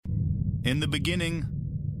In the beginning,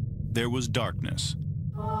 there was darkness.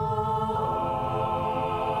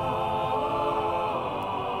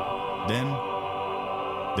 Then,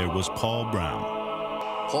 there was Paul Brown.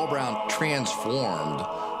 Paul Brown transformed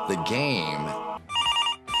the game.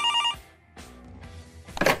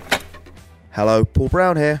 Hello, Paul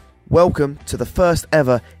Brown here. Welcome to the first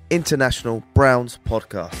ever International Browns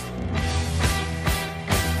podcast.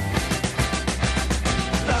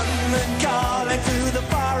 London calling to the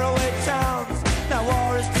faraway towns. Now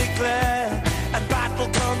war is declared and battle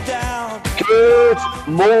come down. Good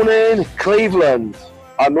morning, Cleveland.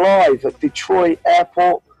 I'm live at Detroit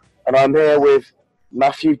Airport and I'm here with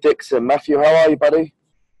Matthew Dixon. Matthew, how are you, buddy?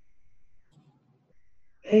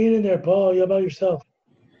 Hanging in there, Paul. How about yourself?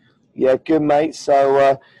 Yeah, good, mate.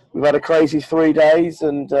 So we've had a crazy 3 days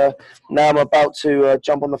and now I'm about to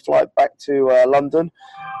jump on the flight back to London.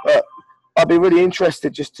 But I'd be really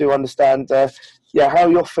interested just to understand, how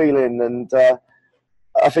you're feeling. And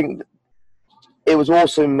I think it was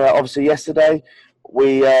awesome, obviously, yesterday.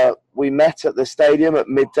 We met at the stadium at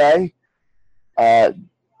midday.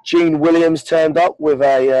 Gene Williams turned up with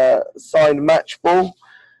a signed match ball,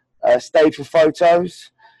 stayed for photos.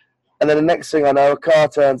 And then the next thing I know, a car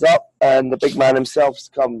turns up and the big man himself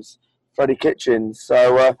comes, Freddie Kitchen.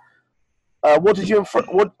 So what did you and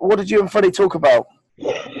Freddie talk about?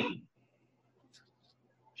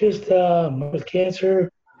 Just with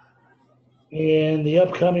cancer and the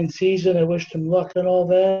upcoming season. I wished him luck and all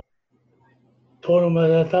that. Told him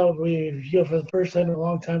that I thought for the first time in a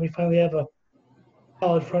long time, we finally have a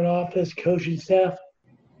solid front office, coaching staff,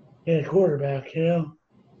 and a quarterback, And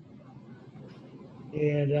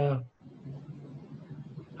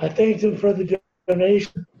I thanked him for the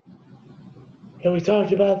donation. And we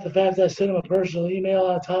talked about the fact that I sent him a personal email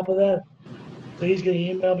on top of that. So he's going to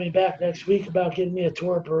email me back next week about getting me a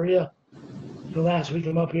tour of Berea the last week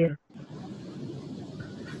I'm up here.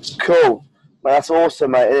 Cool. Man, that's awesome,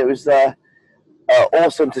 mate. And it was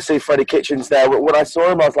awesome to see Freddie Kitchens there. When I saw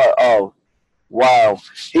him, I was like, oh, wow.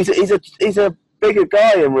 He's a bigger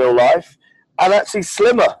guy in real life and actually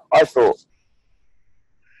slimmer, I thought.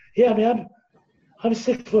 Yeah, I mean, I'm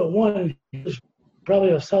 6'1", and he's probably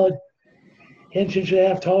a solid inch and a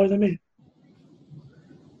half taller than me.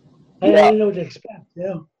 I didn't know what to expect,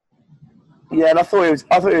 Yeah, and I thought he was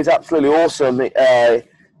absolutely awesome.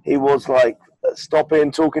 He was like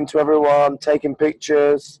stopping, talking to everyone, taking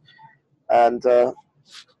pictures, and I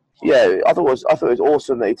thought it was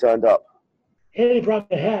awesome that he turned up. And he brought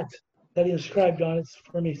me a hat that he inscribed on it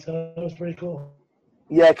for me, so that was pretty cool.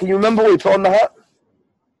 Yeah, can you remember what he put on the hat?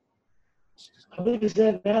 I believe it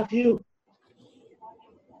said, Matthew,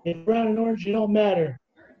 in brown and orange, you don't matter.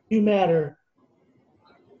 You matter.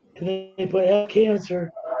 And then they put F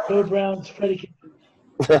cancer, go Browns, Freddie Kitchen.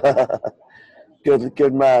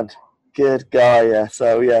 Good man. Good guy, yeah.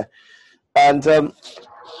 So, yeah. And,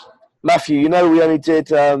 Matthew, we only did,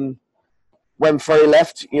 when Freddie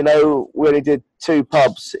left, we only did 2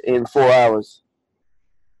 pubs in 4 hours.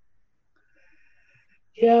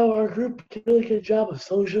 Yeah, our group did a really good job of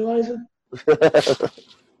socializing. And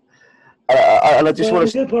I just want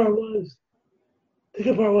to. The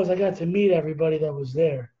good part was I got to meet everybody that was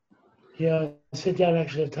there. Sit down and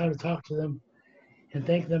actually have time to talk to them and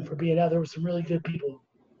thank them for being out. There were some really good people.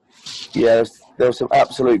 Yeah, there were some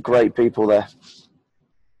absolute great people there.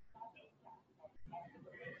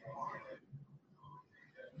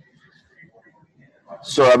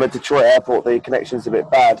 Sorry, I'm at Detroit Airport. The connection's a bit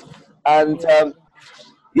bad. And,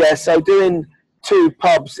 so doing 2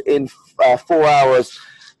 pubs in 4 hours,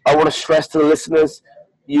 I want to stress to the listeners,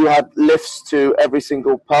 you had lifts to every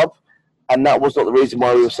single pub, and that was not the reason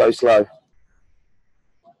why we were so slow.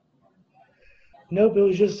 Nope, it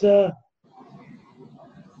was just it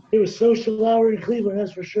was social hour in Cleveland,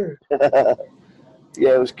 that's for sure. Yeah,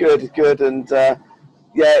 it was good, and some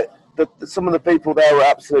of the people there were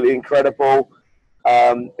absolutely incredible.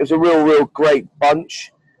 It was a real great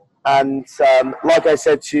bunch, and like I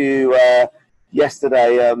said to you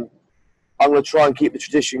yesterday, I'm going to try and keep the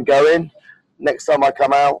tradition going. Next time I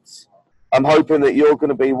come out, I'm hoping that you're going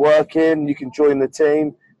to be working. You can join the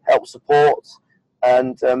team, help support,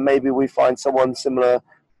 and maybe we find someone similar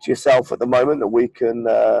to yourself at the moment that we can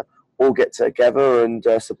all get together and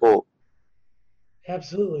support.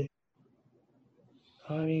 Absolutely.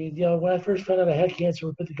 I mean, when I first found out I had cancer,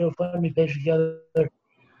 we put the GoFundMe page together.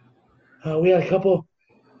 We had a couple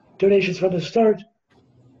donations from the start,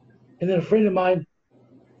 and then a friend of mine,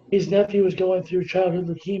 his nephew was going through childhood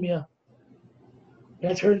leukemia.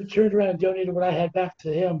 And I turned around and donated what I had back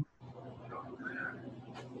to him.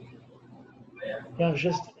 It's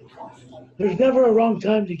just, there's never a wrong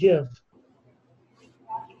time to give.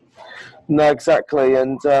 No, exactly.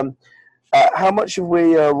 And how much have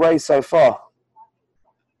we raised so far?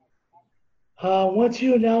 Once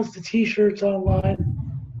you announce the T-shirts online,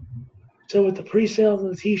 so with the pre-sales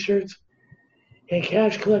of the T-shirts and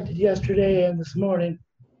cash collected yesterday and this morning,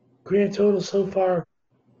 grand total so far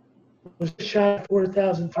was just shy of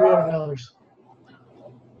 $4,300.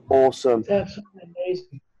 Awesome. It's absolutely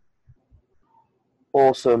amazing.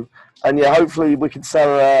 Awesome. And yeah, hopefully we can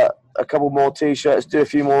sell a couple more T-shirts, do a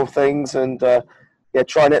few more things, and try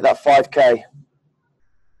and hit that 5K.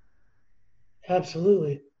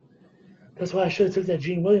 Absolutely. That's why I should have took that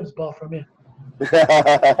Gene Williams ball from you.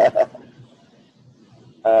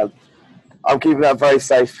 I'm keeping that very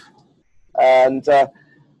safe. And all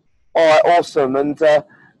right, awesome. And I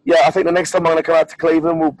think the next time I'm going to come out to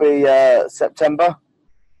Cleveland will be September.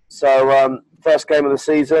 So first game of the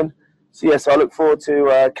season. So yes, I look forward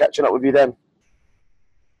to catching up with you then.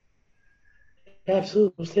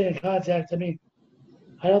 Absolutely, we'll stay in contact. I mean,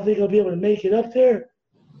 I don't think I'll be able to make it up there,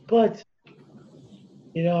 but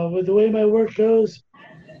with the way my work goes,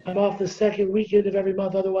 I'm off the second weekend of every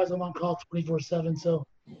month. Otherwise, I'm on call 24/7. So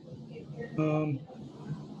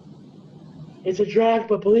it's a drag,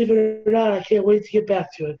 but believe it or not, I can't wait to get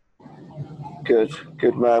back to it.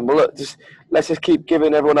 Good man. Well, look, let's just keep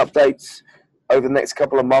giving everyone updates over the next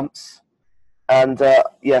couple of months. And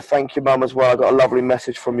thank you, Mum, as well. I got a lovely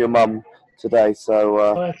message from your mum today, so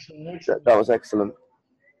Excellent. That was excellent.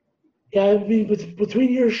 Yeah, I mean,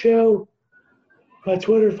 between your show, my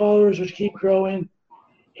Twitter followers, which keep growing,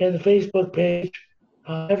 and the Facebook page,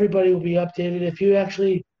 everybody will be updated. If you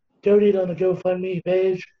actually donate on the GoFundMe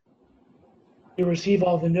page, you receive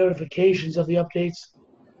all the notifications of the updates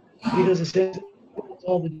because it says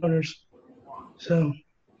all the donors. So.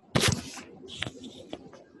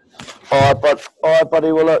 All right,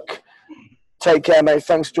 buddy. Well, look, take care, mate.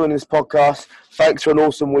 Thanks for joining this podcast. Thanks for an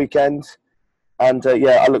awesome weekend. And,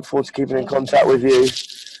 I look forward to keeping in contact with you.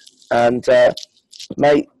 And,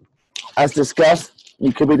 mate, as discussed,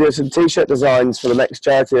 you could be doing some T-shirt designs for the next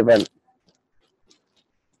charity event.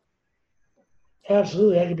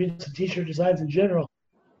 Absolutely. I could be doing some T-shirt designs in general.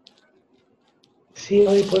 See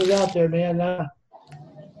how you put it out there, man. I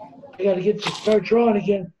got to start drawing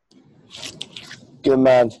again. Good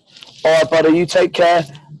man. All right, buddy. You take care,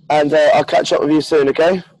 and I'll catch up with you soon,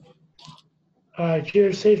 okay? All right.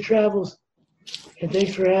 Cheers. Safe travels. And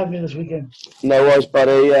thanks for having me this weekend. No worries,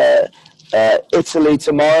 buddy. Italy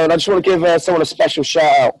tomorrow. And I just want to give someone a special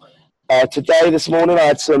shout out. This morning, I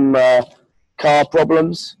had some car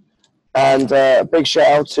problems. And a big shout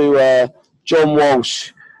out to John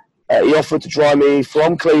Walsh. He offered to drive me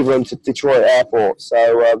from Cleveland to Detroit Airport.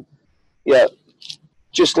 So,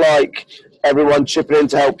 just like everyone chipping in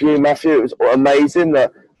to help you, Matthew, it was amazing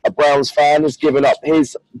that a Browns fan has given up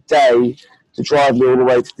his day to drive me all the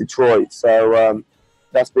way to Detroit. So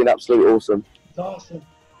that's been absolutely awesome.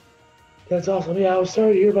 That's awesome. Yeah, I was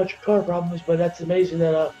sorry to hear about your car problems, but that's amazing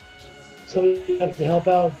that somebody had to help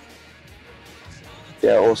out.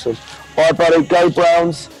 Yeah, awesome. All right, buddy, go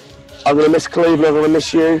Browns. I'm going to miss Cleveland. I'm going to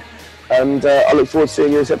miss you. And I look forward to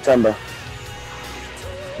seeing you in September.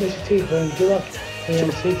 Miss you too, man. Good luck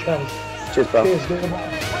and safe travels. Cheers, pal. Cheers.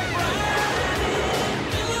 Goodbye.